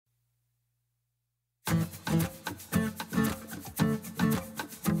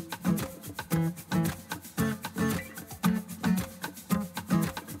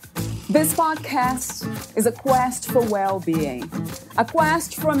This podcast is a quest for well-being, a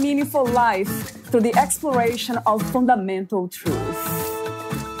quest for a meaningful life through the exploration of fundamental truth.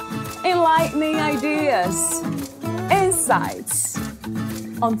 Enlightening ideas, insights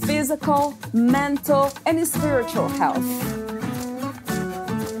on physical, mental, and spiritual health.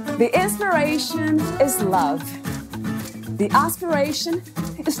 The inspiration is love. The aspiration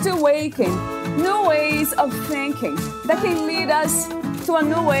is to awaken new ways of thinking that can lead us to a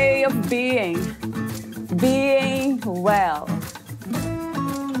new way of being well.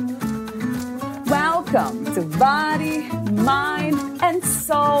 Welcome to Body, Mind, and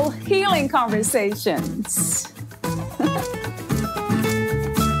Soul Healing Conversations.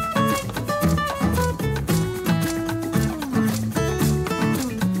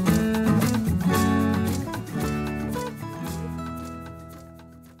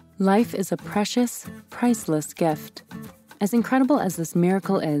 Life is a precious, priceless gift. As incredible as this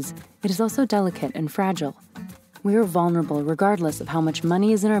miracle is, it is also delicate and fragile. We are vulnerable regardless of how much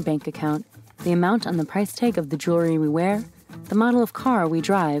money is in our bank account, the amount on the price tag of the jewelry we wear, the model of car we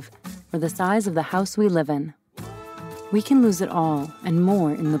drive, or the size of the house we live in. We can lose it all and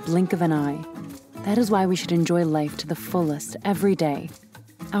more in the blink of an eye. That is why we should enjoy life to the fullest every day.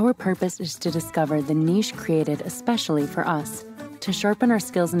 Our purpose is to discover the niche created especially for us, to sharpen our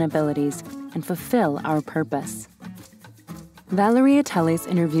skills and abilities and fulfill our purpose. Valeria Teles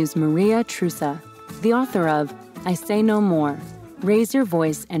interviews María Trusa, the author of I Say No More, Raise Your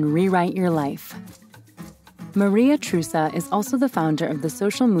Voice and Rewrite Your Life. María Trusa is also the founder of the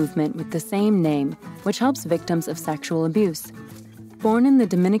social movement with the same name, which helps victims of sexual abuse. Born in the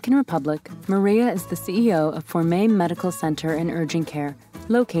Dominican Republic, María is the CEO of Formé Medical Center and Urgent Care,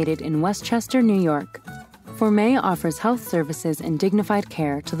 located in Westchester, New York. Formé offers health services and dignified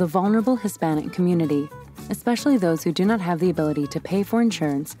care to the vulnerable Hispanic community, especially those who do not have the ability to pay for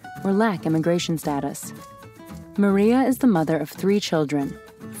insurance or lack immigration status. María is the mother of 3 children,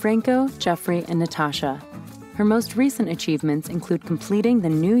 Franco, Jeffrey, and Natasha. Her most recent achievements include completing the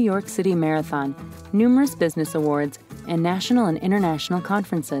New York City Marathon, numerous business awards, and national and international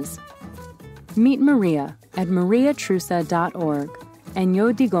conferences. Meet María at mariatrusa.org and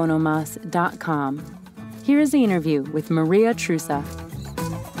yodigonomas.com. Here is the interview with María Trusa.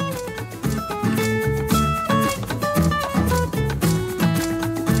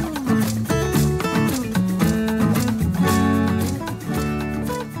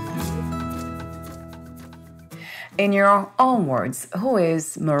 In your own words, who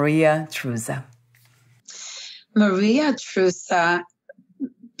is María Trusa? María Trusa,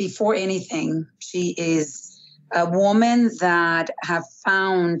 before anything, she is a woman that have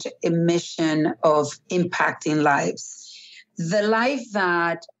found a mission of impacting lives. The life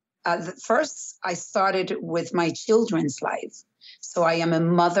that, first I started with my children's life. So I am a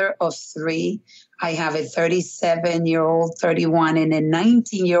mother of 3. I have a 37-year-old, 31, and a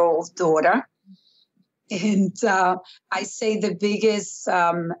 19-year-old daughter. And I say the biggest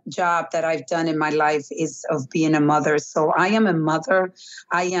job that I've done in my life is of being a mother. So I am a mother.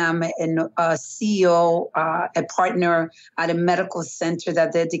 I am a CEO, a partner at a medical center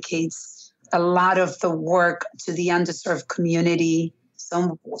that dedicates a lot of the work to the underserved community.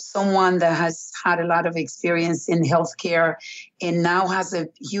 Someone that has had a lot of experience in healthcare and now has a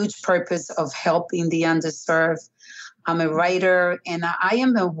huge purpose of helping the underserved. I'm a writer, and I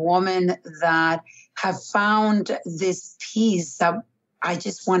am a woman that have found this peace that I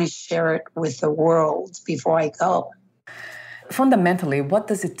just want to share it with the world before I go. Fundamentally, what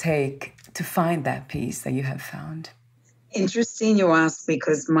does it take to find that peace that you have found? Interesting you ask,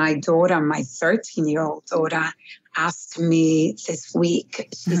 because my daughter, my 13-year-old daughter, asked me this week,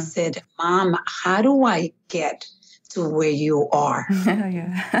 she said, Mom, how do I get to where you are?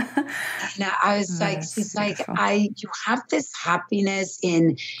 Yeah. And I was like, she's beautiful. You have this happiness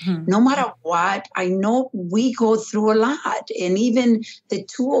in no matter what. I know we go through a lot, and even the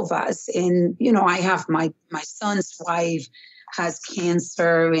 2 of us, and, you know, I have my son's wife has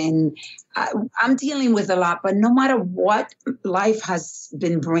cancer, and I'm dealing with a lot, but no matter what life has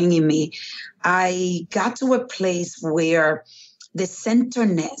been bringing me, I got to a place where the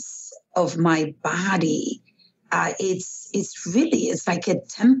centerness of my body, it's like a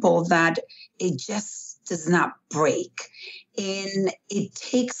temple that it just does not break. And it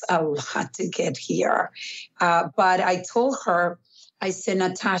takes a lot to get here. But I told her, I said,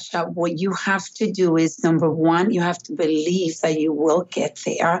 Natasha, what you have to do is, number 1, you have to believe that you will get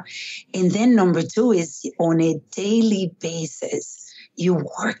there. And then number 2 is on a daily basis, you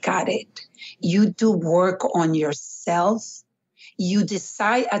work at it. You do work on yourself. You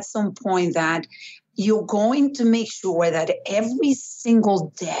decide at some point that you're going to make sure that every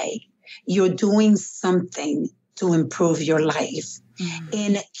single day you're doing something to improve your life.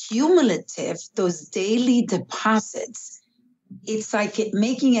 And cumulative, those daily deposits, it's like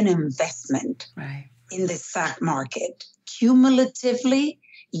making an investment in the stock market. Cumulatively,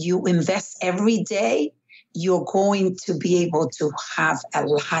 you invest every day, you're going to be able to have a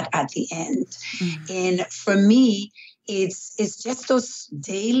lot at the end. And for me, it's just those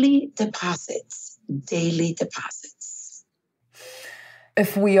daily deposits.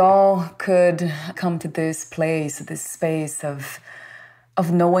 If we all could come to this place, this space of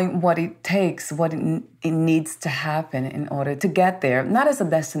knowing what it takes, what it needs to happen in order to get there, not as a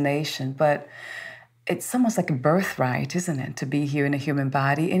destination, but it's almost like a birthright, isn't it? To be here in a human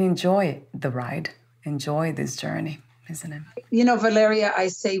body and enjoy the ride, enjoy this journey, isn't it? You know, Valeria, I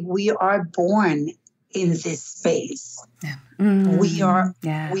say we are born in this space.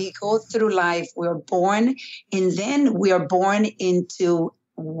 We go through life, we're born, and then we are born into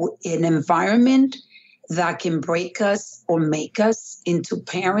an environment that can break us or make us, into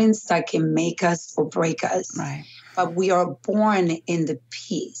parents that can make us or break us. Right. But we are born in the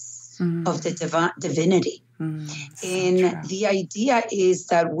peace of the divinity. And the idea is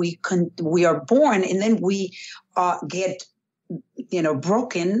that we are born and then we get,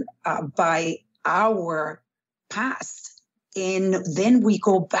 broken by our past. And then we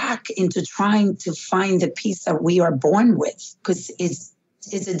go back into trying to find the peace that we are born with, because it's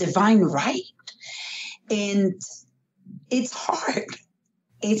a divine right. And it's hard.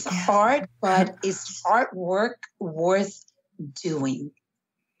 It's hard, but it's hard work worth doing.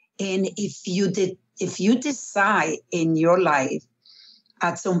 And if you decide in your life,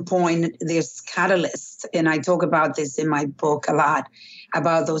 at some point, there's catalysts, and I talk about this in my book a lot,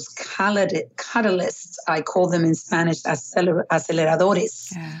 about those catalysts. I call them in Spanish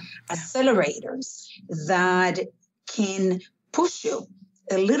aceleradores, accelerators that can push you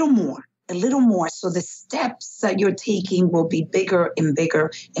a little more. So the steps that you're taking will be bigger and bigger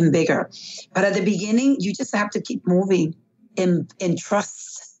and bigger. But at the beginning, you just have to keep moving and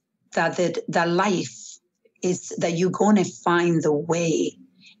trust that life is that you're going to find the way,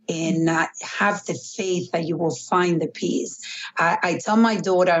 and have the faith that you will find the peace. I tell my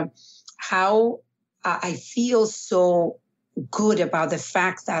daughter how I feel so good about the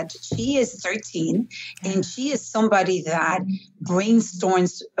fact that she is 13 and she is somebody that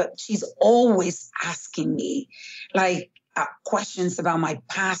brainstorms. She's always asking me questions about my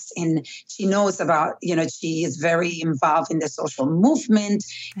past, and she knows about, she is very involved in the social movement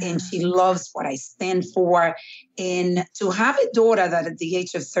and she loves what I stand for. And to have a daughter that at the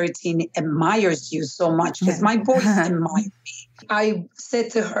age of 13 admires you so much, because my boys admire me. I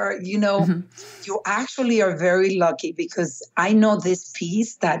said to her, you actually are very lucky, because I know this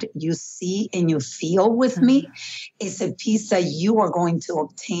peace that you see and you feel with me is a peace that you are going to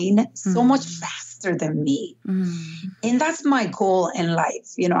obtain so much faster than me. And that's my goal in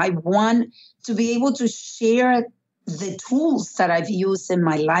life. I want to be able to share the tools that I've used in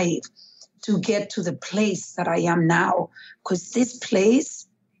my life to get to the place that I am now, because this place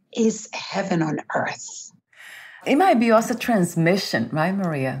is heaven on earth. It might be also transmission, right,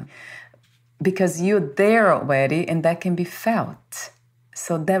 Maria? Because you're there already and that can be felt.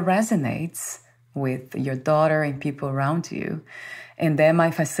 So that resonates with your daughter and people around you. And that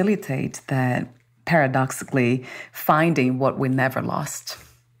might facilitate that, paradoxically, finding what we never lost,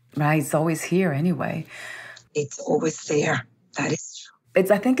 right? It's always here anyway. It's always there. That is true.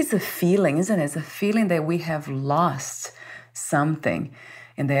 I think it's a feeling, isn't it? It's a feeling that we have lost something.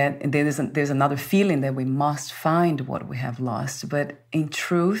 And there's another feeling that we must find what we have lost. But in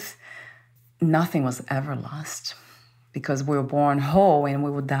truth, nothing was ever lost, because we were born whole and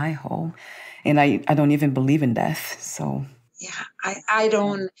we will die whole. And I don't even believe in death. So yeah, I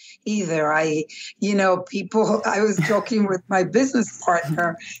don't either. I was joking with my business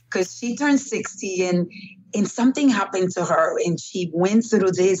partner, because she turned 60 and something happened to her, and she went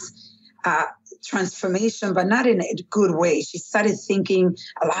through this transformation, but not in a good way. She started thinking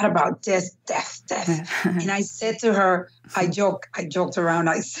a lot about death. And I said to her, I joked around.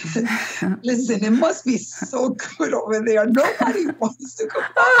 I said, listen, it must be so good over there. Nobody wants to go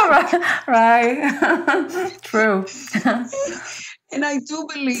back. Oh, right. True. And I do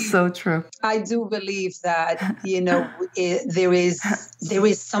believe, so true. I do believe that, there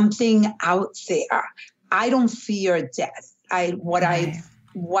is something out there. I don't fear death. What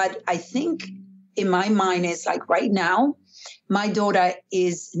I think in my mind is, like, right now, my daughter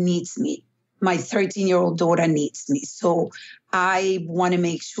needs me. My 13-year-old daughter needs me. So I want to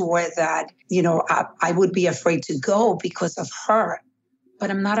make sure that, I would be afraid to go because of her, but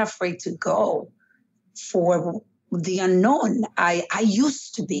I'm not afraid to go for the unknown. I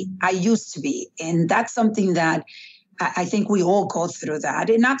used to be. And that's something that I think we all go through that.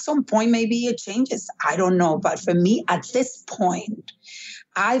 And at some point, maybe it changes. I don't know. But for me, at this point,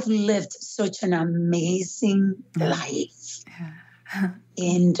 I've lived such an amazing life.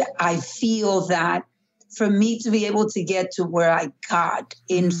 And I feel that for me to be able to get to where I got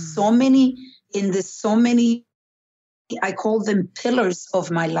in so many, I call them pillars of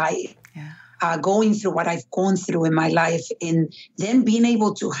my life, going through what I've gone through in my life, and then being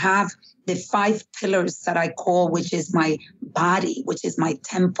able to have the 5 pillars that I call, which is my body, which is my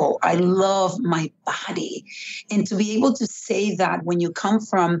temple. I love my body. And to be able to say that when you come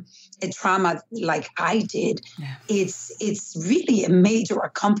from a trauma like I did, it's really a major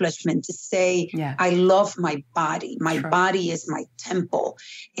accomplishment to say, I love my body. My body is my temple.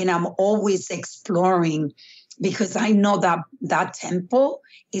 And I'm always exploring, because I know that that temple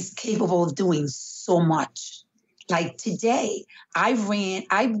is capable of doing so much. Like today, I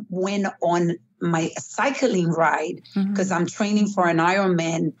went on my cycling ride because I'm training for an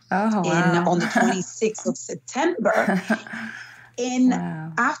Ironman on the 26th of September. And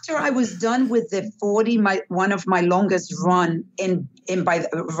after I was done with the 40, one of my longest run, and by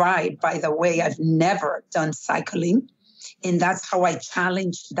the way, I've never done cycling. And that's how I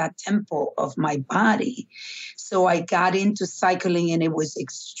challenged that tempo of my body. So I got into cycling, and it was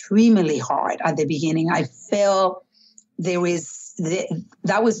extremely hard at the beginning. I felt that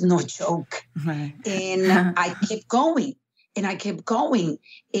was no joke. Right. And I kept going, and I kept going.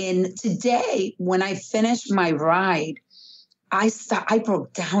 And today, when I finished my ride, I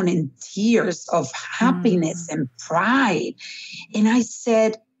broke down in tears of happiness and pride. And I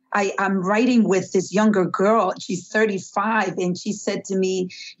said, I'm riding with this younger girl. She's 35. And she said to me,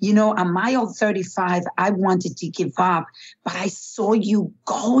 at my old 35, I wanted to give up, but I saw you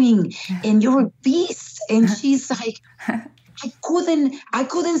going and you're a beast. And she's like, I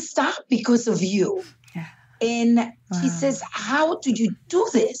couldn't stop because of you. Yeah. And she says, how did you do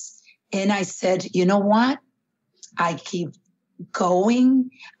this? And I said, you know what? I keep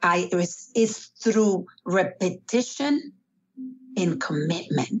going. It's through repetition and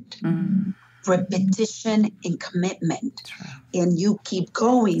commitment. Repetition and commitment. And you keep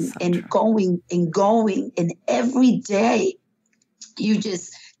going going and going. And every day you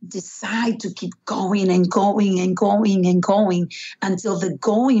just decide to keep going and going and going and going until the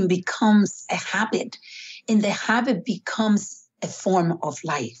going becomes a habit, and the habit becomes a form of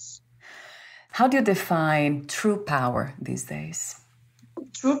life. How do you define true power these days?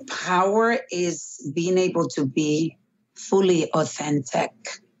 True power is being able to be fully authentic,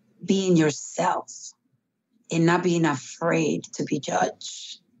 being yourself, and not being afraid to be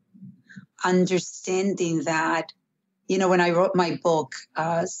judged. Understanding that, when I wrote my book,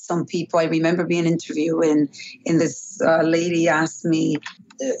 some people, I remember being interviewed, and this lady asked me,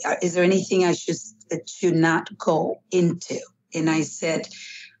 is there anything I should not go into? And I said,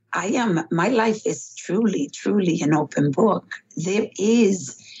 my life is truly, truly an open book. There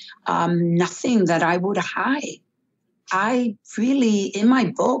is nothing that I would hide. I really, in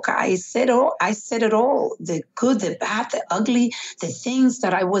my book, I said it all, the good, the bad, the ugly, the things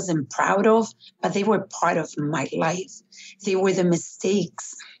that I wasn't proud of, but they were part of my life. They were the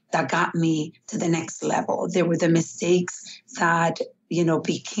mistakes that got me to the next level. They were the mistakes that,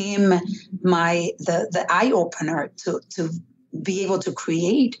 became the eye-opener to be able to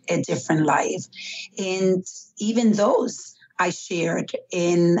create a different life. And even those I shared,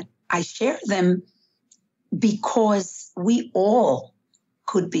 and I share them because we all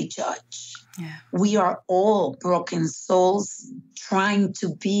could be judged. Yeah. We are all broken souls trying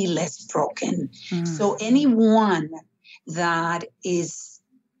to be less broken. So anyone that is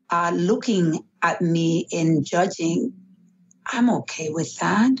looking at me and judging, I'm okay with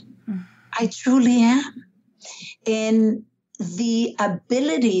that. I truly am. And the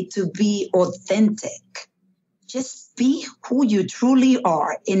ability to be authentic, just be who you truly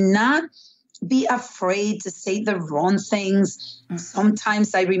are and not be afraid to say the wrong things.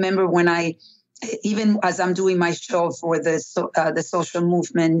 Sometimes I remember when even as I'm doing my show for the social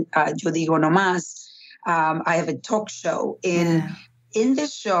movement, Yo Digo No Más, I have a talk show. And in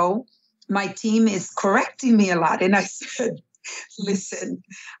this show, my team is correcting me a lot. And I said, listen,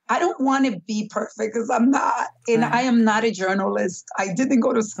 I don't want to be perfect because I'm not. And I am not a journalist. I didn't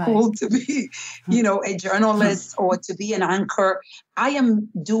go to school to be, a journalist or to be an anchor. I am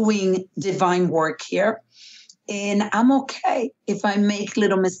doing divine work here. And I'm okay if I make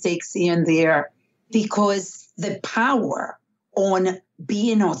little mistakes here and there, because the power on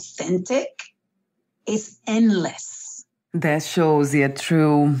being authentic is endless. That shows the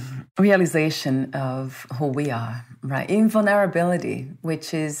true realization of who we are, right? In vulnerability,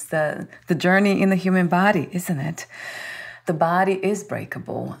 which is the journey in the human body, isn't it? The body is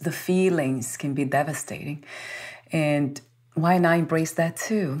breakable. The feelings can be devastating. And why not embrace that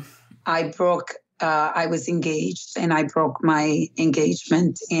too? I was engaged and I broke my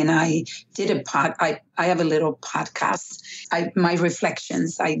engagement and I did I have a little podcast. My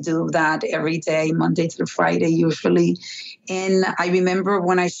reflections, I do that every day, Monday through Friday usually. And I remember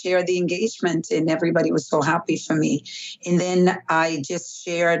when I shared the engagement and everybody was so happy for me. And then I just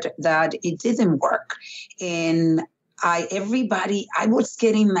shared that it didn't work. And I was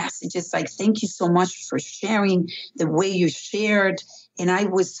getting messages like, thank you so much for sharing the way you shared. And I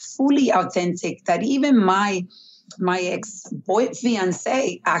was fully authentic that even my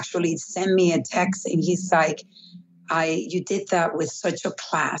fiance actually sent me a text and he's like, you did that with such a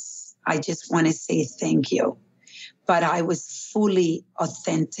class. I just want to say thank you. But I was fully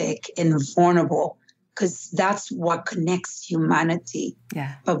authentic and vulnerable because that's what connects humanity.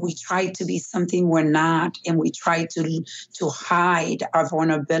 Yeah. But we try to be something we're not, and we try to hide our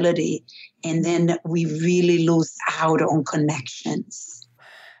vulnerability, and then we really lose out on connections.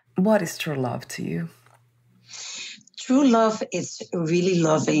 What is true love to you? True love is really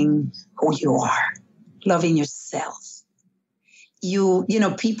loving who you are, loving yourself. You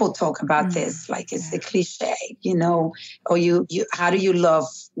know, people talk about this like it's a cliche, you know, or you how do you love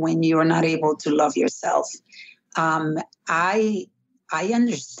when you're not able to love yourself? I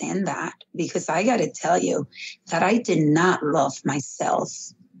understand that because I got to tell you that I did not love myself.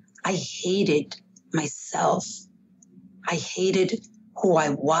 I hated myself. I hated who I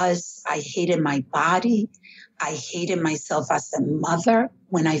was. I hated my body. I hated myself as a mother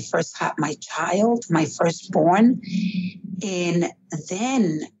when I first had my child, my firstborn. And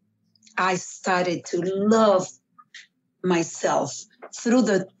then I started to love myself through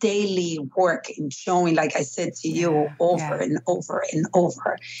the daily work and showing, like I said to you, over and over and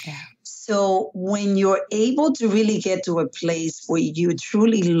over. Yeah. So when you're able to really get to a place where you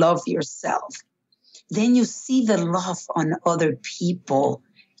truly love yourself, then you see the love on other people.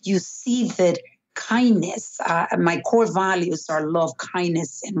 You see that kindness, my core values are love,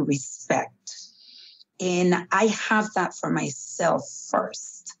 kindness, and respect. And I have that for myself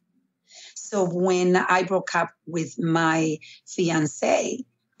first. So when I broke up with my fiancé,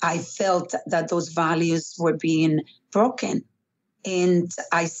 I felt that those values were being broken. And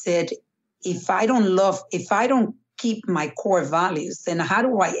I said, if I don't keep my core values, then how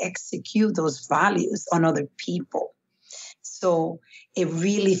do I execute those values on other people? So it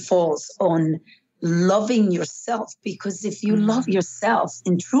really falls on loving yourself, because if you love yourself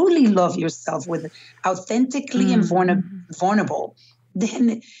and truly love yourself with authentically and vulnerable,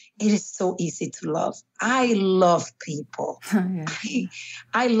 then it is so easy to love. I love people.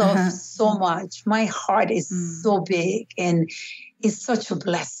 I love so much. My heart is so big, and it's such a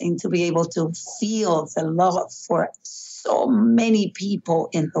blessing to be able to feel the love for so many people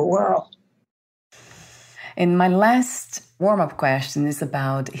in the world. And my last warm-up question is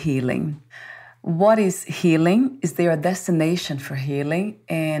about healing. What is healing? Is there a destination for healing?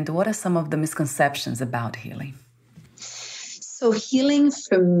 And what are some of the misconceptions about healing? So healing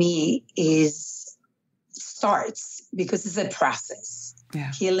for me starts because it's a process.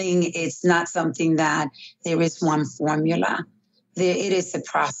 Yeah. Healing is not something that there is one formula. It is a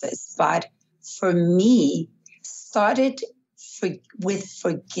process. But for me, started with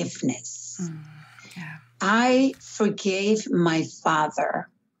forgiveness. I forgave my father.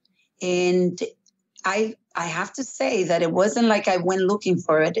 And I have to say that it wasn't like I went looking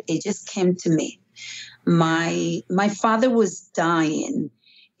for it. It just came to me. My father was dying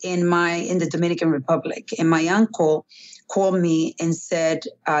in the Dominican Republic, and my uncle called me and said,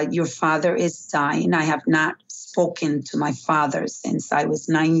 your father is dying. I have not spoken to my father since I was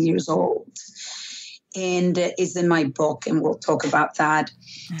 9 years old. And it's in my book, and we'll talk about that.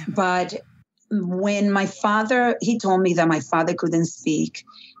 But when he told me that my father couldn't speak,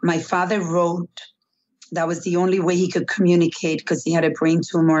 my father wrote. That was the only way he could communicate because he had a brain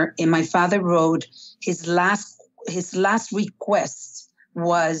tumor. And my father wrote his last request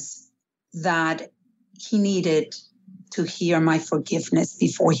was that he needed to hear my forgiveness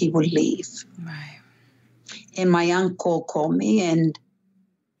before he would leave. Right. And my uncle called me, and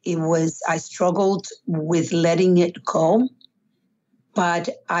I struggled with letting it go. But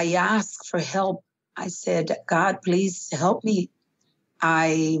I asked for help. I said, God, please help me.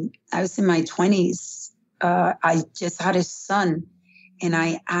 I was in my 20s. I just had a son. And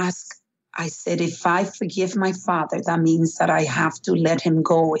I said, if I forgive my father, that means that I have to let him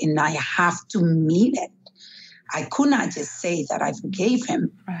go, and I have to mean it. I could not just say that I forgave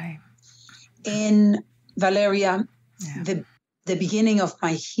him. Right. And Valeria, the beginning of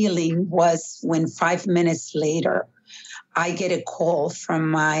my healing was when 5 minutes later, I get a call from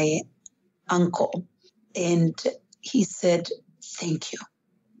my uncle. And he said, thank you.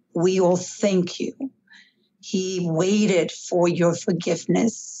 We all thank you. He waited for your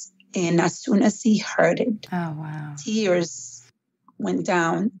forgiveness. And as soon as he heard it, oh, wow. tears went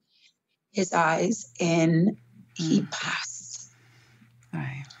down his eyes and he passed.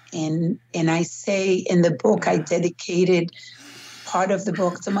 Right. And I say in the book, I dedicated part of the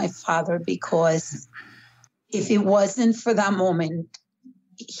book to my father, because if it wasn't for that moment,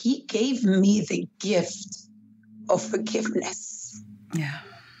 he gave me the gift of forgiveness. Yeah.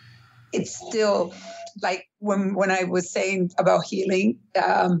 It's still like when I was saying about healing,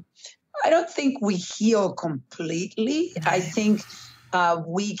 I don't think we heal completely. I think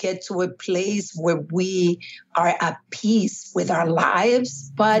we get to a place where we are at peace with our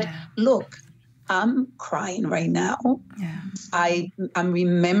lives. But look, I'm crying right now. Yeah. I'm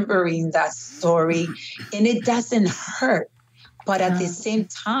remembering that story, and it doesn't hurt. But at the same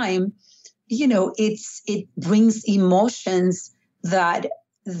time, you know, it brings emotions that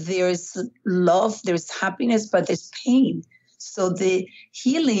there's love, there's happiness, but there's pain. So the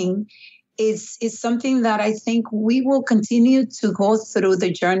healing is something that I think we will continue to go through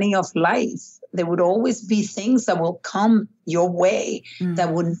the journey of life. There would always be things that will come your way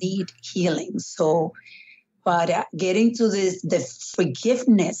that would need healing. So, but getting to the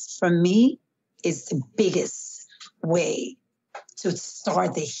forgiveness for me is the biggest way to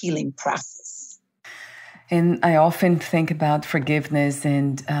start the healing process. And I often think about forgiveness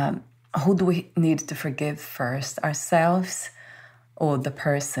and who do we need to forgive first, ourselves or the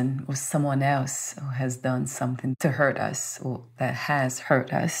person or someone else who has done something to hurt us or that has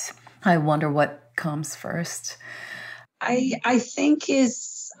hurt us? I wonder what comes first. I think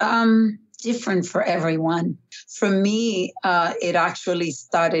is different for everyone. For me, it actually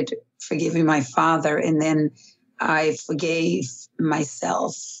started forgiving my father, and then I forgave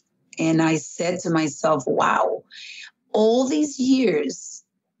myself. And I said to myself, wow, all these years,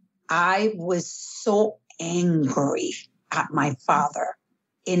 I was so angry at my father.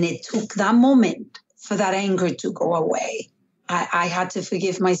 And it took that moment for that anger to go away. I had to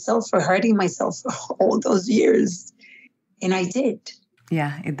forgive myself for hurting myself for all those years. And I did.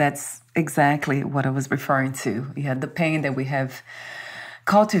 Yeah, that's exactly what I was referring to. Yeah, the pain that we have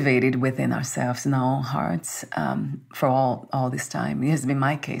cultivated within ourselves in our own hearts for all this time. It has been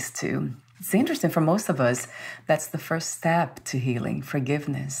my case too. It's interesting, for most of us, that's the first step to healing,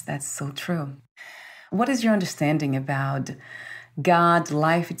 forgiveness. That's so true. What is your understanding about God,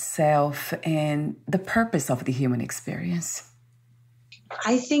 life itself, and the purpose of the human experience?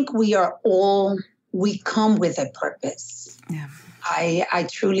 I think we come with a purpose. Yeah. I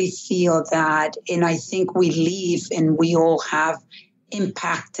truly feel that, and I think we leave and we all have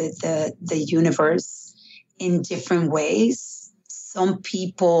impacted the universe in different ways. Some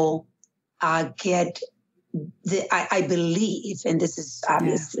people I believe, and this is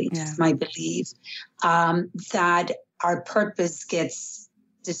obviously just my belief, that our purpose gets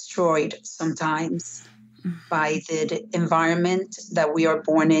destroyed sometimes by the environment that we are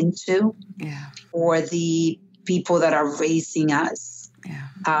born into, or the people that are raising us.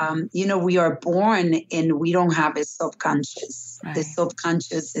 We are born and we don't have a subconscious. Right. The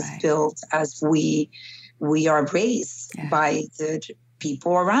subconscious is built as we are raised by the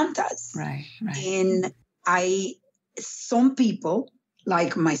people around us. Right. And some people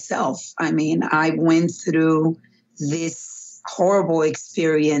like myself, I went through this horrible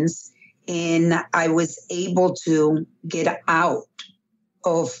experience and I was able to get out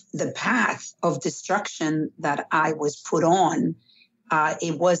of the path of destruction that I was put on.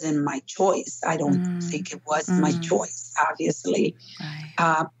 It wasn't my choice. I don't think it was my choice, obviously.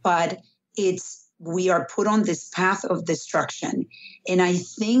 Right. But we are put on this path of destruction. And I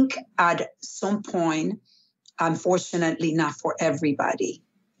think at some point, unfortunately not for everybody,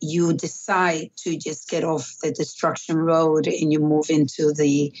 you decide to just get off the destruction road and you move into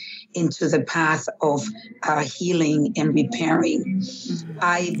the path of healing and repairing.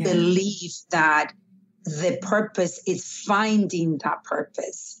 I believe that the purpose is finding that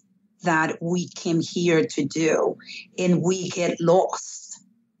purpose that we came here to do, and we get lost.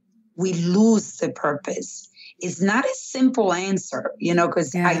 We lose the purpose. It's not a simple answer,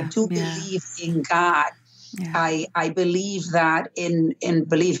 because I do believe in God. Yeah. I believe that and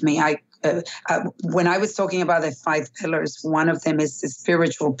believe me, when I was talking about the 5 pillars, one of them is the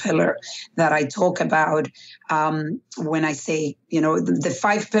spiritual pillar that I talk about when I say, the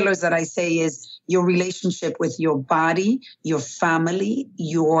 5 pillars that I say is your relationship with your body, your family,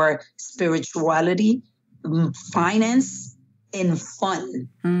 your spirituality, finance, and fun.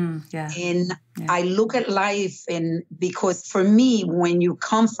 And I look at life, and because for me, when you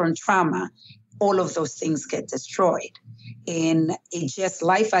come from trauma, all of those things get destroyed. And it just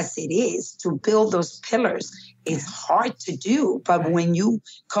life as it is, to build those pillars is hard to do. But when you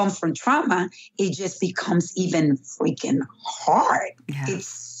come from trauma, it just becomes even freaking hard. It's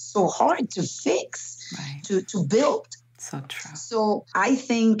so hard to fix, to build. So true. So I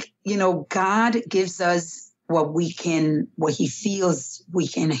think, God gives us what he feels we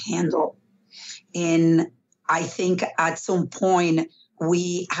can handle. And I think at some point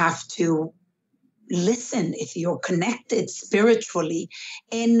we have to listen if you're connected spiritually.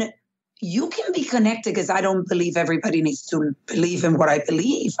 And you can be connected, because I don't believe everybody needs to believe in what I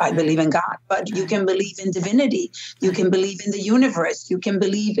believe. I believe in God, but you can believe in divinity. You can believe in the universe. You can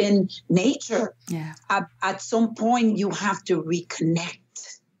believe in nature. Yeah. At some point, you have to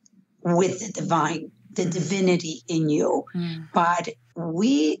reconnect with the divine, the divinity in you. But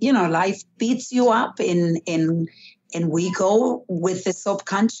life beats you up and we go with the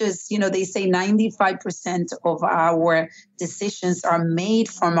subconscious. They say 95% of our decisions are made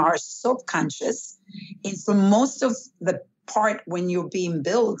from our subconscious. And for most of the part, when you're being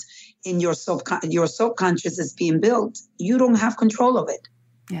built in your subconscious is being built, you don't have control of it.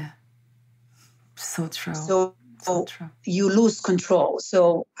 Yeah. So true. So true. You lose control.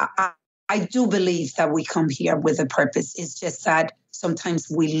 So I do believe that we come here with a purpose. It's just that sometimes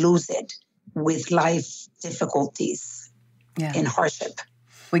we lose it with life difficulties and hardship.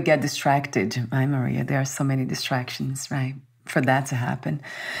 We get distracted, right, Maria? There are so many distractions, right, for that to happen.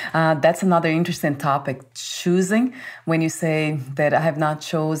 That's another interesting topic, choosing. When you say that I have not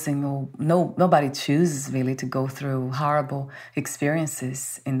chosen, or nobody chooses really to go through horrible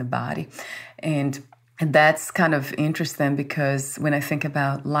experiences in the body. And that's kind of interesting, because when I think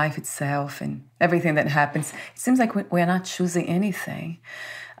about life itself and everything that happens, it seems like we're not choosing anything.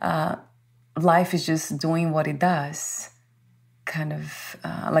 Life is just doing what it does, kind of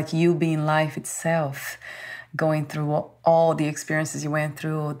like you being life itself, going through all the experiences you went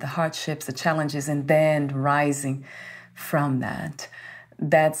through, the hardships, the challenges, and then rising from that.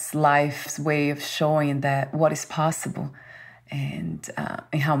 That's life's way of showing that what is possible, and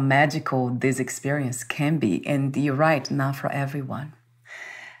how magical this experience can be. And you're right, not for everyone.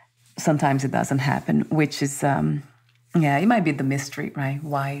 Sometimes it doesn't happen, which is, it might be the mystery, right?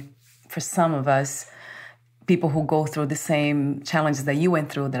 Why, for some of us, people who go through the same challenges that you went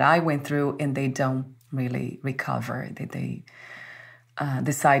through, that I went through, and they don't really recover, they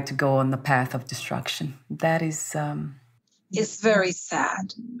decide to go on the path of destruction. That is... It's very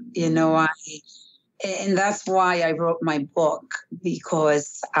sad, and that's why I wrote my book,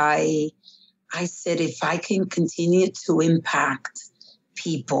 because I said, if I can continue to impact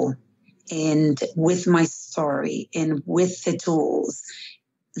people, and with my story and with the tools,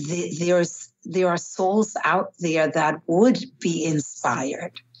 there are souls out there that would be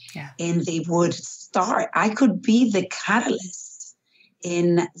inspired, and they would start. I could be the catalyst.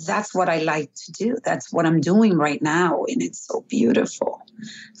 And that's what I like to do. That's what I'm doing right now. And it's so beautiful.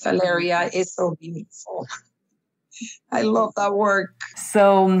 Valeria, it's so beautiful. I love that work.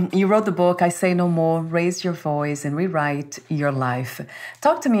 So you wrote the book, I Say No More, Raise Your Voice and Rewrite Your Life.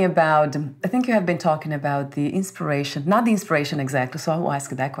 Talk to me about, I think you have been talking about the inspiration, not the inspiration exactly, so I will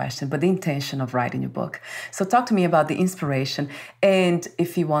ask you that question, but the intention of writing your book. So talk to me about the inspiration, and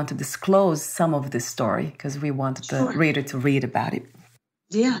if you want to disclose some of this story, because we want the reader to read about it.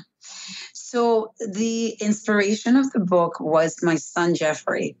 Yeah. So the inspiration of the book was my son,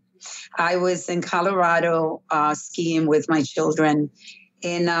 Jeffrey. I was in Colorado skiing with my children,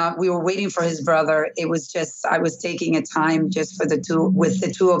 and we were waiting for his brother. It was just, I was taking a time just with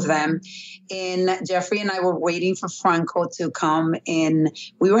the two of them. And Jeffrey and I were waiting for Franco to come, and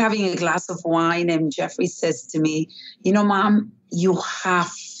we were having a glass of wine. And Jeffrey says to me, Mom, you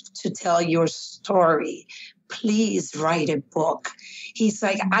have to tell your story. Please write a book. He's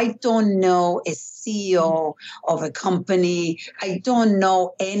like, I don't know a CEO of a company. I don't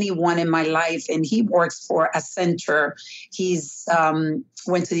know anyone in my life. And he works for Accenture. He's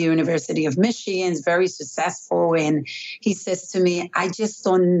went to the University of Michigan, is very successful. And he says to me, I just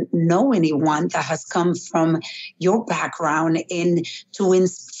don't know anyone that has come from your background. And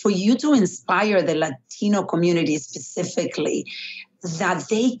for you to inspire the Latino community specifically, that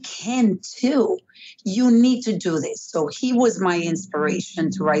they can too. You need to do this. So he was my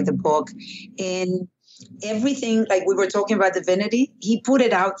inspiration to write the book. And everything, like we were talking about divinity, he put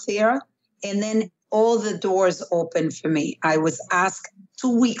it out there, and then all the doors opened for me. I was asked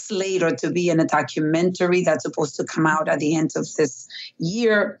 2 weeks later to be in a documentary that's supposed to come out at the end of this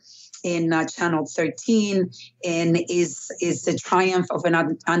year in Channel 13, and is the triumph of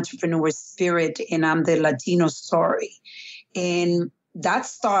an entrepreneur spirit, and I'm the Latino story. And that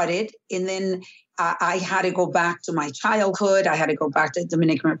started, and then I had to go back to my childhood. I had to go back to the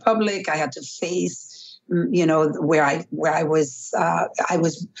Dominican Republic. I had to face, where I was. I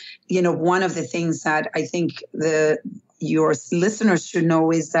was, one of the things that I think your listeners should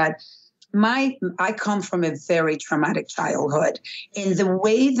know is that I come from a very traumatic childhood. And the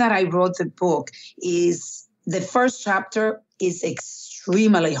way that I wrote the book is the first chapter is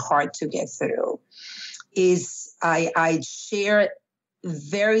extremely hard to get through. I share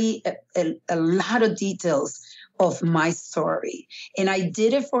a lot of details of my story. And I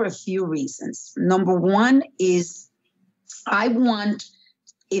did it for a few reasons. Number one is I want,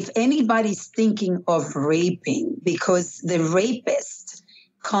 if anybody's thinking of raping, because the rapists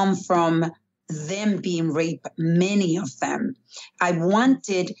come from them being raped, many of them, I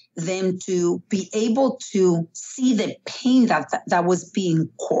wanted them to be able to see the pain that was being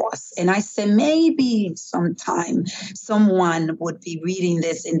caused. And I said, maybe sometime someone would be reading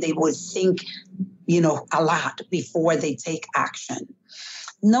this and they would think, a lot before they take action.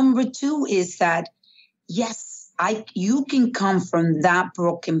 Number two is that, yes, you can come from that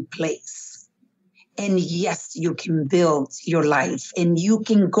broken place. And yes, you can build your life and you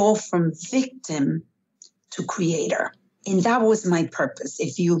can go from victim to creator. And that was my purpose.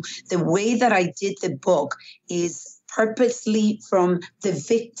 The way that I did the book is purposely from the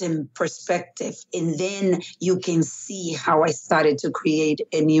victim perspective. And then you can see how I started to create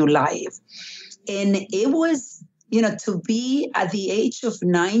a new life. And it was, to be at the age of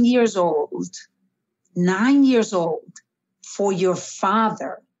 9 years old, for your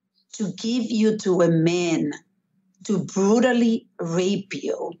father to give you to a man, to brutally rape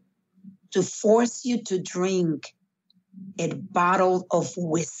you, to force you to drink a bottle of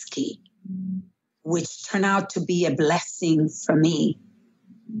whiskey, which turned out to be a blessing for me,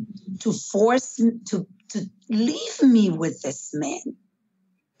 to force to leave me with this man,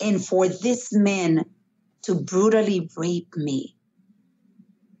 and for this man to brutally rape me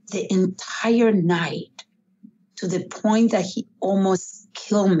the entire night, to the point that he almost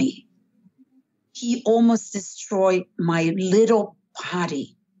killed me. He almost destroyed my little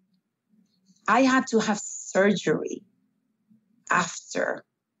body. I had to have surgery after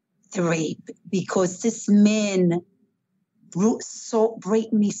the rape because this man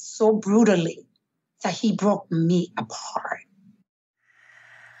raped me so brutally that he broke me apart.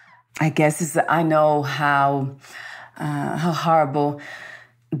 I guess I know how horrible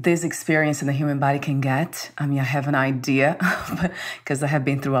this experience in the human body can get. I mean, I have an idea because I have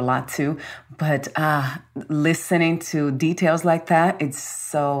been through a lot too. But listening to details like that, it's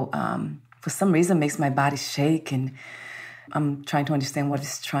so, for some reason, makes my body shake. And I'm trying to understand what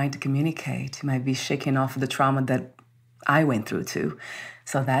it's trying to communicate. It might be shaking off the trauma that I went through too.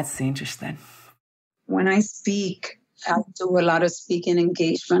 So that's interesting. When I speak, I do a lot of speaking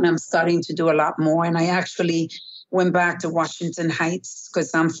engagement. I'm starting to do a lot more. And I actually went back to Washington Heights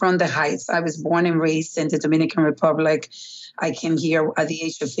because I'm from the Heights. I was born and raised in the Dominican Republic. I came here at the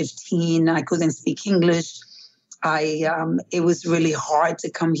age of 15. I couldn't speak English. It was really hard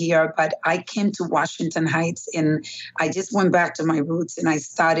to come here, but I came to Washington Heights and I just went back to my roots and I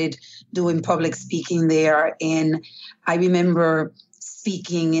started doing public speaking there. And I remember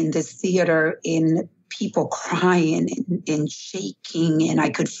speaking in this theater in people crying and shaking, and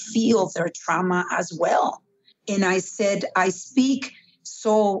I could feel their trauma as well. And I said, I speak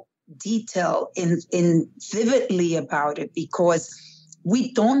so detailed and vividly about it because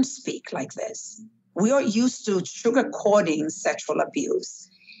we don't speak like this. We are used to sugarcoating sexual abuse.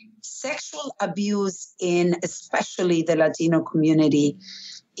 Sexual abuse in especially the Latino community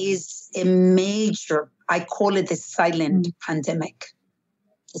is a major, I call it the silent pandemic.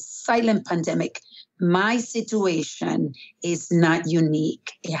 A silent pandemic. My situation is not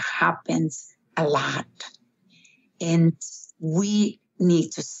unique. It happens a lot. And we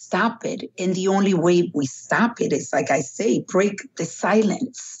need to stop it. And the only way we stop it is, like I say, break the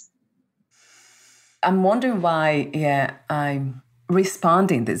silence. I'm wondering why, I'm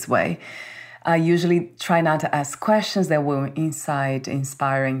responding this way. I usually try not to ask questions that will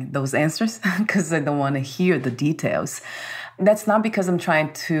inspiring those answers because I don't want to hear the details. That's not because I'm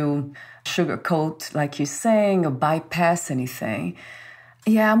trying to sugarcoat, like you're saying, or bypass anything.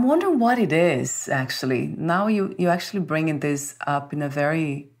 Yeah, I'm wondering what it is, actually. Now you're actually bringing this up in a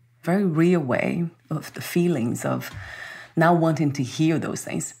very, very real way of the feelings of not wanting to hear those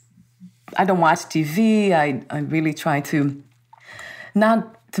things. I don't watch TV. I really try to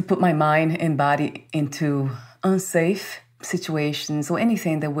not to put my mind and body into unsafe situations or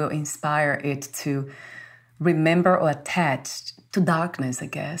anything that will inspire it to remember or attach to darkness, I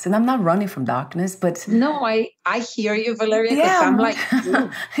guess. And I'm not running from darkness, but no, I hear you, Valeria, because I'm like,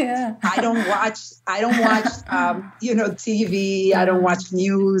 yeah. I don't watch TV. I don't watch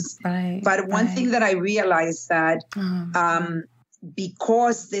news. Right. But one thing that I realized that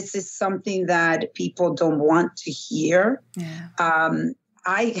because this is something that people don't want to hear,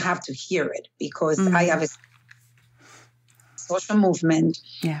 I have to hear it because I have a social movement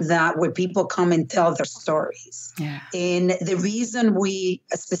that where people come and tell their stories. Yeah. And the reason we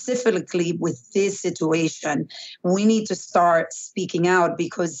specifically with this situation, we need to start speaking out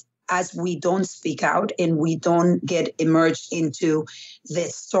because as we don't speak out and we don't get immersed into the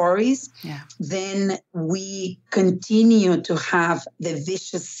stories, then we continue to have the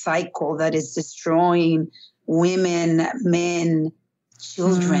vicious cycle that is destroying women, men,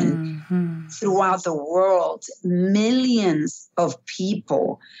 children throughout the world. Millions of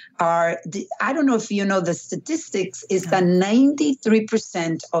people are, I don't know if you know the statistics, is that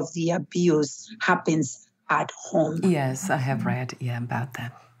 93% of the abuse happens at home. Yes, I have read about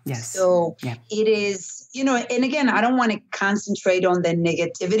that. Yes. So it is, and again, I don't want to concentrate on the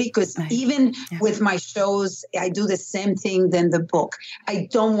negativity because even with my shows, I do the same thing than the book. I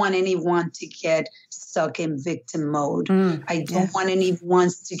don't want anyone to get stuck in victim mode. I don't want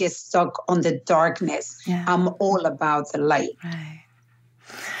anyone to get stuck on the darkness. I'm all about the light. Right.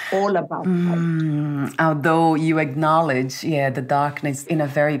 All about light. Although you acknowledge, the darkness in a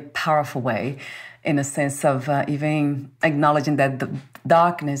very powerful way, in a sense of even acknowledging that the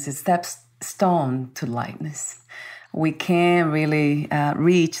darkness is stepstone to lightness. We can't really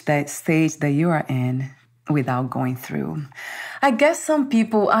reach that stage that you are in without going through. I guess some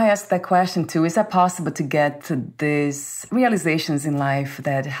people, I ask that question too, is that possible to get to these realizations in life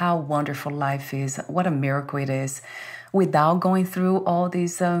that how wonderful life is, what a miracle it is, without going through all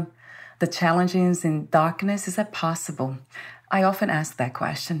these, the challenges and darkness? Is that possible? I often ask that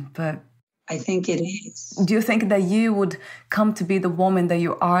question, but I think it is. Do you think that you would come to be the woman that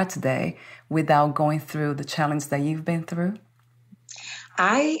you are today without going through the challenge that you've been through?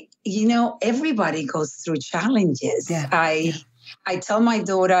 Everybody goes through challenges. I tell my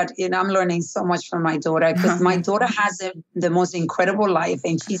daughter, I'm learning so much from my daughter because my daughter has the most incredible life.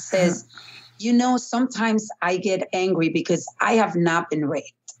 And she says, sometimes I get angry because I have not been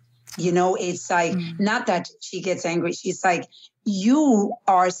raped. It's like, not that she gets angry. She's like, you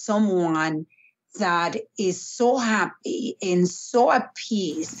are someone that is so happy and so at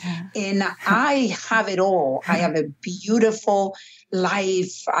peace. And I have it all. I have a beautiful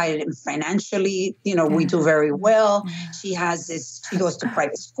life. I am financially, we do very well. She goes to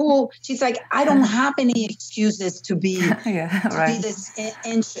private school. She's like, I don't have any excuses to be, be this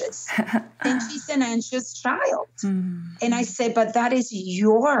anxious. And she's an anxious child. And I said, but that is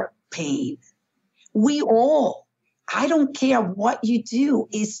your pain. I don't care what you do.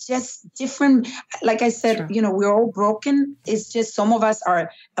 It's just different. Like I said, we're all broken. It's just some of us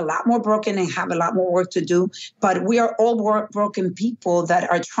are a lot more broken and have a lot more work to do. But we are all broken people that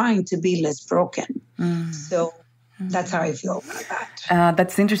are trying to be less broken. So that's how I feel about that.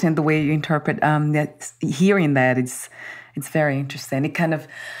 That's interesting the way you interpret that. Hearing that, it's very interesting. It kind of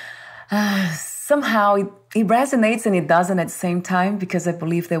somehow it resonates and it doesn't at the same time because I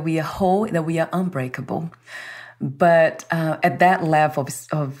believe that we are whole, that we are unbreakable. But at that level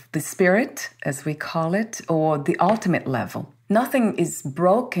of the spirit, as we call it, or the ultimate level, nothing is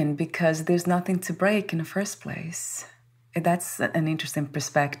broken because there's nothing to break in the first place. That's an interesting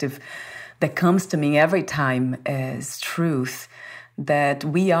perspective that comes to me every time as truth, that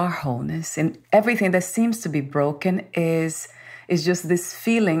we are wholeness. And everything that seems to be broken is just this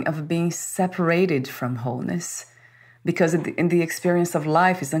feeling of being separated from wholeness. Because in the experience of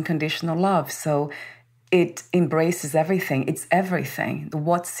life is unconditional love. So it embraces everything. It's everything.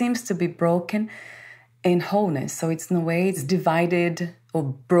 What seems to be broken in wholeness. So it's in a way, it's divided or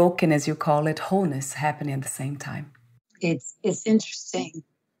broken, as you call it, wholeness happening at the same time. It's interesting.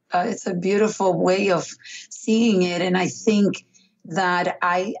 It's a beautiful way of seeing it. And I think that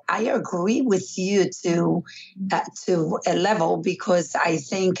I agree with you to a level because I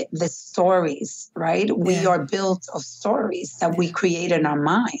think the stories, right? We are built of stories that we create in our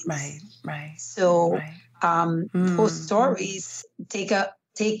minds. Right. So those stories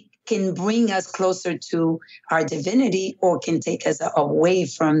can bring us closer to our divinity or can take us away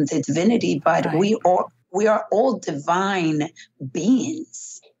from the divinity. But we are all divine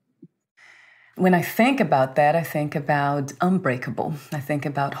beings. When I think about that, I think about unbreakable. I think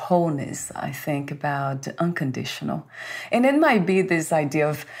about wholeness. I think about unconditional. And it might be this idea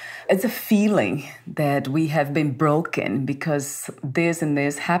of, it's a feeling that we have been broken because this and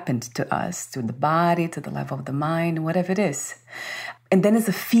this happened to us, to the body, to the level of the mind, whatever it is. And then it's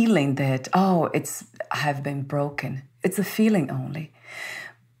a feeling that, I have been broken. It's a feeling only.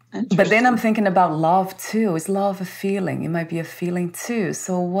 But then I'm thinking about love too. Is love a feeling? It might be a feeling too.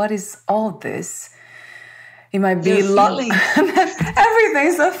 So what is all this? It might be love.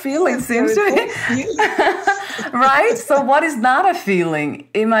 Everything's a feeling, seems to me. Right? So what is not a feeling?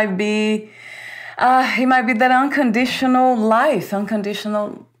 It might be that unconditional life,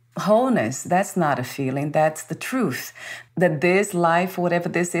 unconditional wholeness. That's not a feeling. That's the truth. That this life, whatever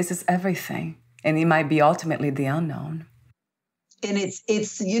this is everything. And it might be ultimately the unknown. And it's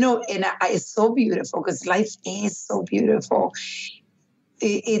it's so beautiful because life is so beautiful.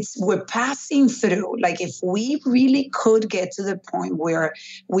 We're passing through. Like if we really could get to the point where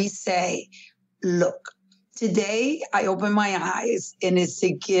we say, look, today I open my eyes and it's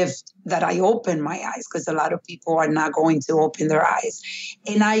a gift that I open my eyes because a lot of people are not going to open their eyes.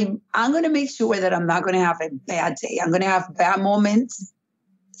 And I'm going to make sure that I'm not going to have a bad day. I'm going to have bad moments.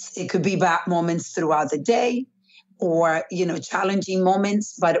 It could be bad moments throughout the day, or, challenging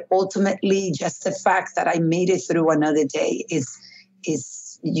moments, but ultimately just the fact that I made it through another day is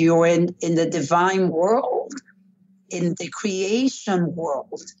you're in the divine world, in the creation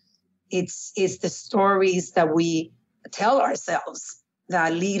world. It's the stories that we tell ourselves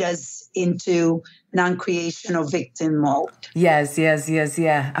that lead us into non-creation or victim mode. Yes,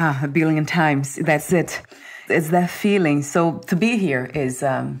 yeah. A billion times. That's it. It's that feeling. So to be here is...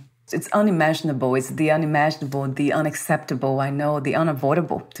 it's unimaginable. It's the unimaginable, the unacceptable, I know, the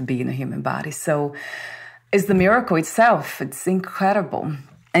unavoidable to be in a human body. So it's the miracle itself. It's incredible.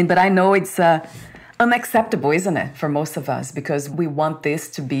 But I know it's unacceptable, isn't it, for most of us, because we want this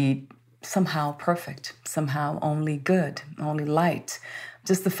to be somehow perfect, somehow only good, only light.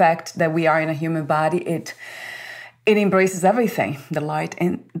 Just the fact that we are in a human body, it embraces everything, the light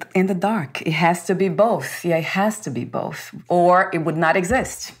and the dark. It has to be both. Yeah, it has to be both. Or it would not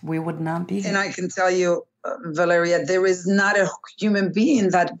exist. We would not be here. And I can tell you, Valeria, there is not a human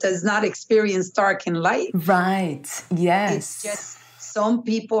being that does not experience dark and light. Right, yes. It's just some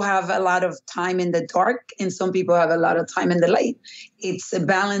people have a lot of time in the dark and some people have a lot of time in the light. It's a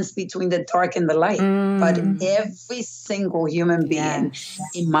balance between the dark and the light. But every single human being,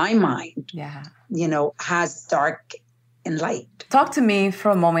 in my mind, has dark and light. Talk to me for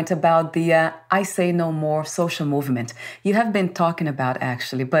a moment about the I Say No More social movement. You have been talking about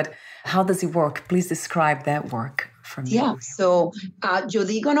actually, but how does it work? Please describe that work for me. Yeah, so Yo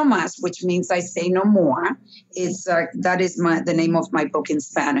Digo No Más, which means I say no more, that is the name of my book in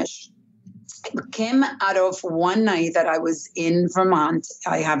Spanish. It came out of one night that I was in Vermont.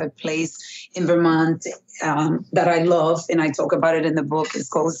 I have a place in Vermont that I love, and I talk about it in the book. It's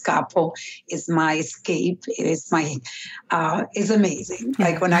called Escapo. It's my escape. It is my, it's amazing.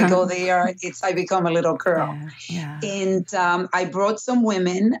 Like when I go there, I become a little girl. Yeah. And I brought some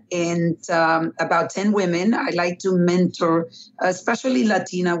women, and about 10 women. I like to mentor, especially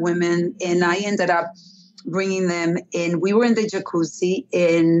Latina women, and I ended up bringing them in. We were in the jacuzzi,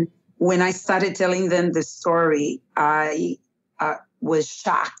 and when I started telling them the story, I was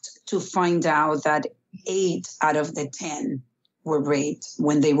shocked to find out that 8 out of the 10 were raped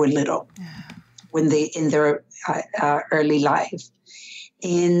when they were little, in their early life.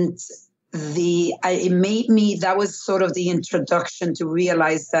 And it made me, that was sort of the introduction to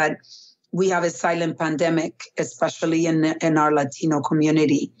realize that we have a silent pandemic, especially in our Latino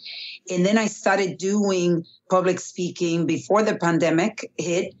community. And then I started doing public speaking before the pandemic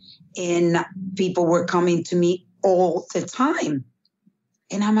hit, and people were coming to me all the time.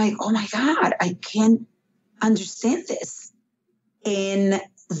 And I'm like, oh my God, I can't understand this. And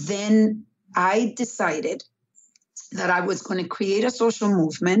then I decided that I was going to create a social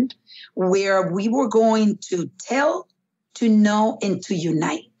movement where we were going to tell, to know, and to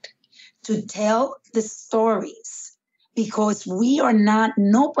unite, to tell the stories. Because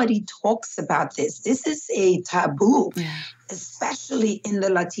nobody talks about this. This is a taboo, especially in the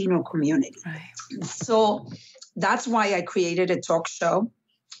Latino community. Right. So that's why I created a talk show,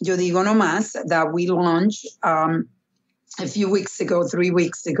 Yo Digo No Más, that we launched a few weeks ago, 3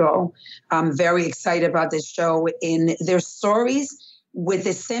 weeks ago. I'm very excited about this show. And their stories with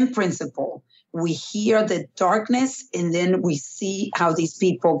the same principle. We hear the darkness, and then we see how these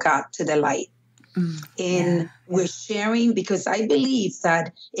people got to the light. And we're sharing, because I believe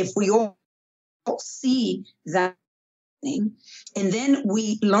that if we all see that And then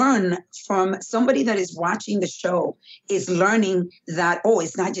we learn from somebody that is watching the show is learning that, oh,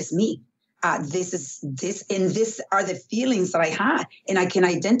 it's not just me. This are the feelings that I had, and I can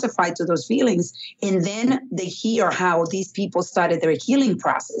identify to those feelings. And then they hear how these people started their healing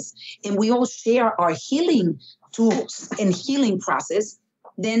process, and we all share our healing tools and healing process.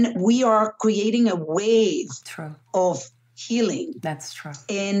 Then we are creating a wave of healing. That's true.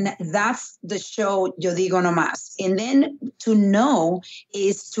 And that's the show Yo Digo No Más. And then to know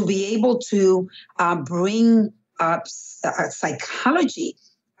is to be able to bring up psychology.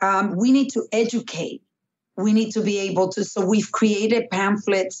 We need to educate. We need to be able to, so we've created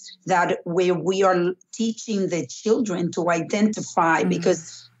pamphlets where we are teaching the children to identify,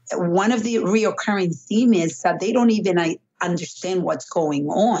 because one of the reoccurring themes is that they don't even understand what's going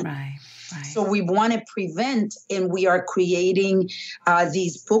on. Right. So we want to prevent, and we are creating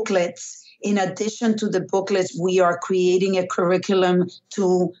these booklets. In addition to the booklets, we are creating a curriculum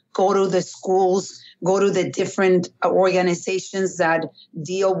to go to the schools, go to the different organizations that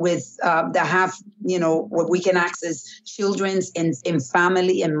deal with, that have, what we can access children's and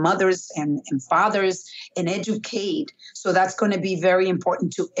family and mothers and fathers and educate. So that's going to be very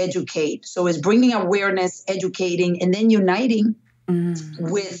important to educate. So it's bringing awareness, educating, and then uniting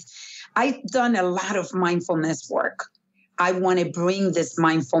with, I've done a lot of mindfulness work. I want to bring this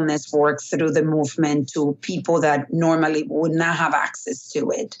mindfulness work through the movement to people that normally would not have access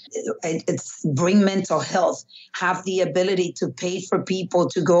to it. It's bring mental health, have the ability to pay for people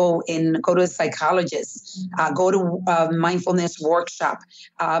to go to a psychologist, go to a mindfulness workshop,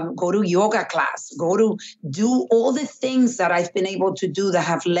 go to yoga class, go to do all the things that I've been able to do that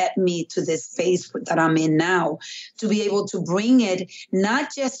have led me to this space that I'm in now, to be able to bring it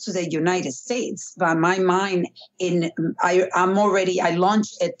not just to the United States, but my mind I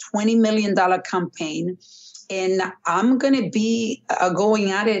launched a $20 million campaign, and I'm going to be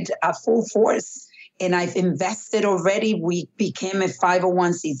going at it full force. And I've invested already. We became a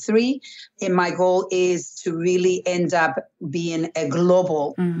 501c3. And my goal is to really end up being a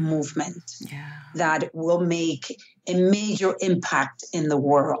global movement that will make a major impact in the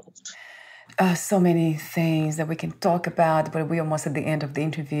world. So many things that we can talk about, but we're almost at the end of the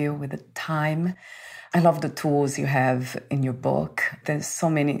interview with the time. I love the tools you have in your book. There's so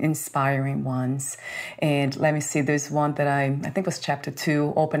many inspiring ones. And let me see, there's one that I think was chapter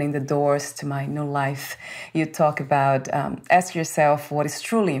 2, Opening the Doors to My New Life. You talk about ask yourself what is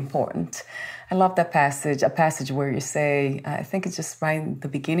truly important. I love that passage, a passage where you say, I think it's just right in the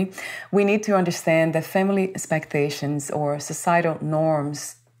beginning, we need to understand that family expectations or societal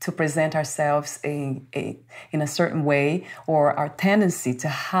norms to present ourselves in a certain way, or our tendency to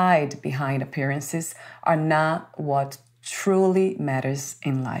hide behind appearances, are not what truly matters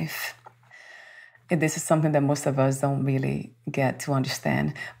in life. And this is something that most of us don't really get to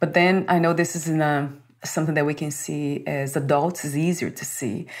understand. But then I know this is something that we can see as adults is easier to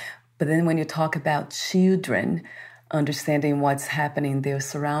see. But then when you talk about children, understanding what's happening in their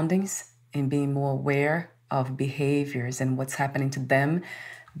surroundings and being more aware of behaviors and what's happening to them,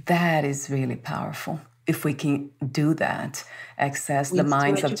 that is really powerful. If we can do that, access the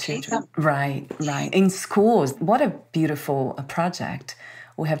minds of children. Right. In schools, what a beautiful project.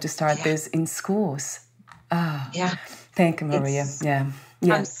 We have to start this in schools. Thank you, Maria.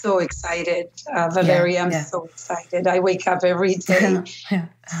 I'm so excited, Valeria. I'm so excited. I wake up every day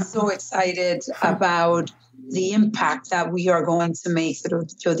so excited about the impact that we are going to make through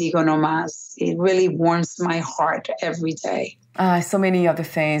Yo Digo No Más. It really warms my heart every day. So many other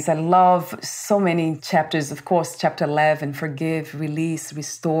things. I love so many chapters. Of course, chapter 11, Forgive, Release,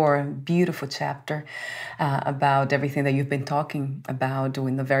 Restore. Beautiful chapter about everything that you've been talking about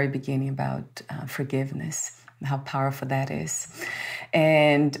in the very beginning about forgiveness, how powerful that is.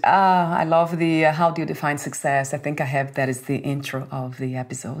 And I love the How Do You Define Success? I think I have that as the intro of the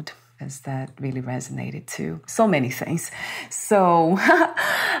episode, because that really resonated too. So many things. So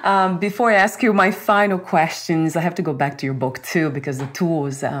before I ask you my final questions, I have to go back to your book too, because the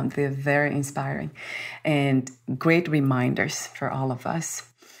tools, they're very inspiring and great reminders for all of us.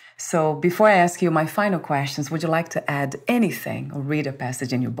 So before I ask you my final questions, would you like to add anything or read a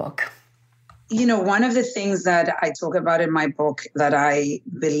passage in your book? One of the things that I talk about in my book that I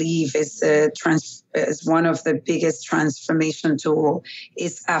believe is one of the biggest transformation tool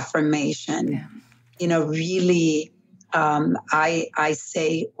is affirmation. Really, I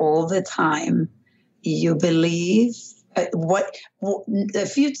say all the time, you believe a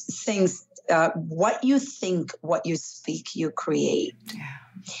few things, what you think, what you speak, you create.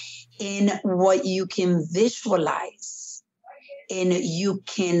 In what you can visualize, and you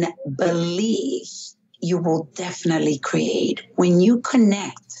can believe, you will definitely create. When you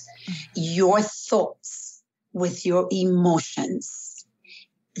connect your thoughts with your emotions,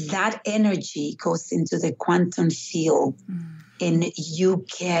 that energy goes into the quantum field and you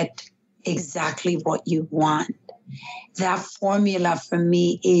get exactly what you want. That formula for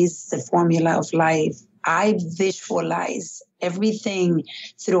me is the formula of life. I visualize everything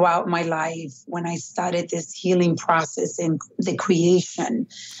throughout my life when I started this healing process in the creation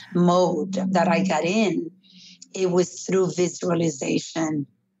mode that I got in. It was through visualization.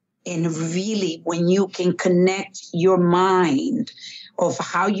 And really, when you can connect your mind of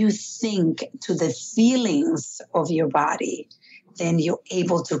how you think to the feelings of your body, then you're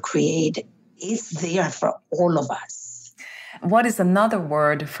able to create. It's there for all of us. What is another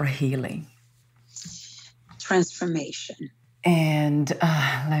word for healing? Transformation. And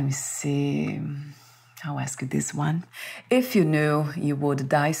let me see. I'll ask you this one. If you knew you would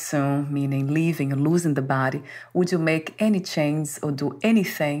die soon, meaning leaving or losing the body, would you make any change or do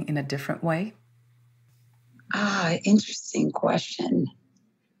anything in a different way? Interesting question.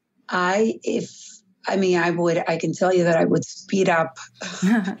 I can tell you that I would speed up.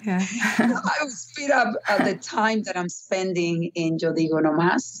 Yeah. I would speed up the time that I'm spending in Yo Digo No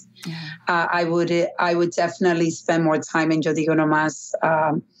Más. Yeah. I would definitely spend more time in Yo Digo No Más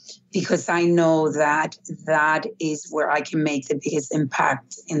because I know that is where I can make the biggest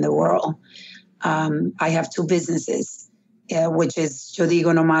impact in the world. I have two businesses, which is Yo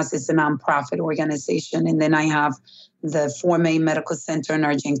Digo No Más is a nonprofit organization, and then I have the Formé Medical Center and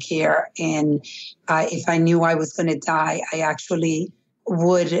Urgent Care. And if I knew I was going to die, I actually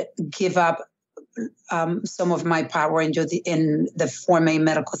would give up some of my power in the Formé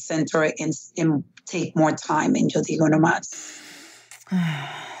Medical Center and take more time in Yo Digo No Más.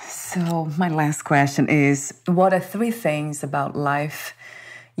 So my last question is, what are 3 things about life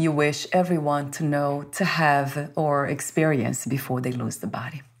you wish everyone to know, to have, or experience before they lose the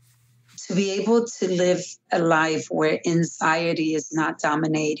body? To be able to live a life where anxiety is not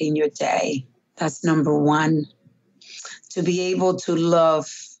dominating your day. That's number 1. To be able to love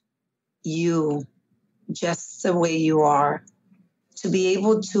you just the way you are. To be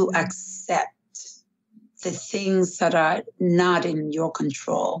able to accept the things that are not in your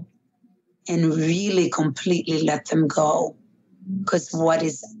control and really completely let them go. Because what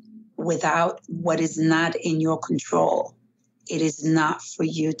is not in your control, it is not for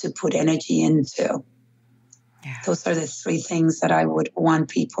you to put energy into. Yeah. Those are the 3 things that I would want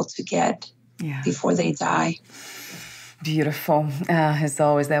people to get before they die. Beautiful. As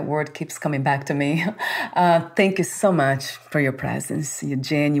always, that word keeps coming back to me. Thank you so much for your presence, your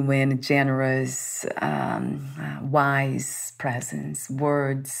genuine, generous, wise presence,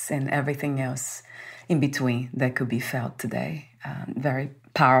 words, and everything else in between that could be felt today very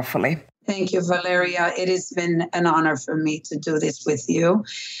powerfully. Thank you, Valeria. It has been an honor for me to do this with you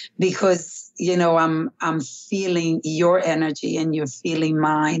because, I'm feeling your energy and you're feeling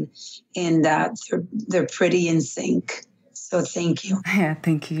mine, and they're pretty in sync. So thank you. Yeah,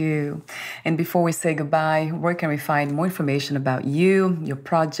 thank you. And before we say goodbye, where can we find more information about you, your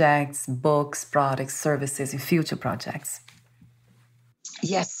projects, books, products, services, and future projects?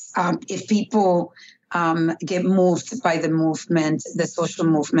 Yes, if people get moved by the movement, the social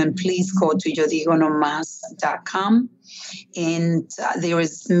movement, please go to yodigonomas.com. And there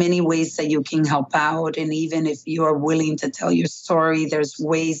is many ways that you can help out. And even if you are willing to tell your story, there's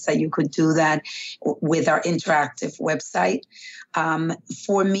ways that you could do that with our interactive website.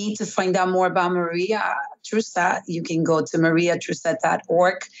 For me to find out more about María Trusa, you can go to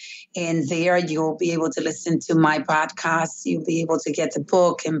mariatrusa.org. And there you'll be able to listen to my podcast. You'll be able to get the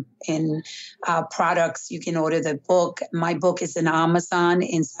book and products. You can order the book. My book is in Amazon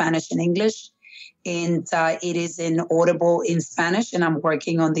in Spanish and English. And it is in Audible in Spanish. And I'm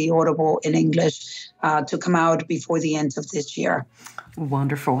working on the Audible in English to come out before the end of this year.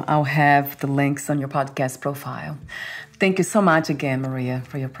 Wonderful. I'll have the links on your podcast profile. Thank you so much again, María,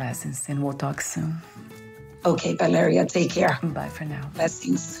 for your presence. And we'll talk soon. Okay, Valeria, take care. Bye for now.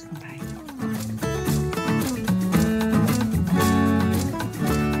 Blessings. Bye.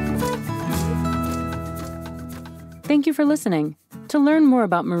 Thank you for listening. To learn more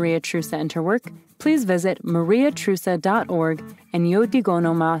about María Trusa and her work, please visit mariatrusa.org and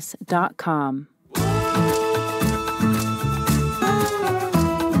yodigonomas.com.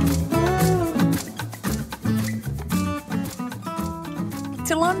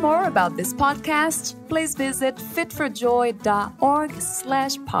 To learn more about this podcast, please visit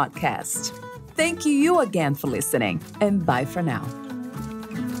fitforjoy.org/podcast. Thank you again for listening, and bye for now.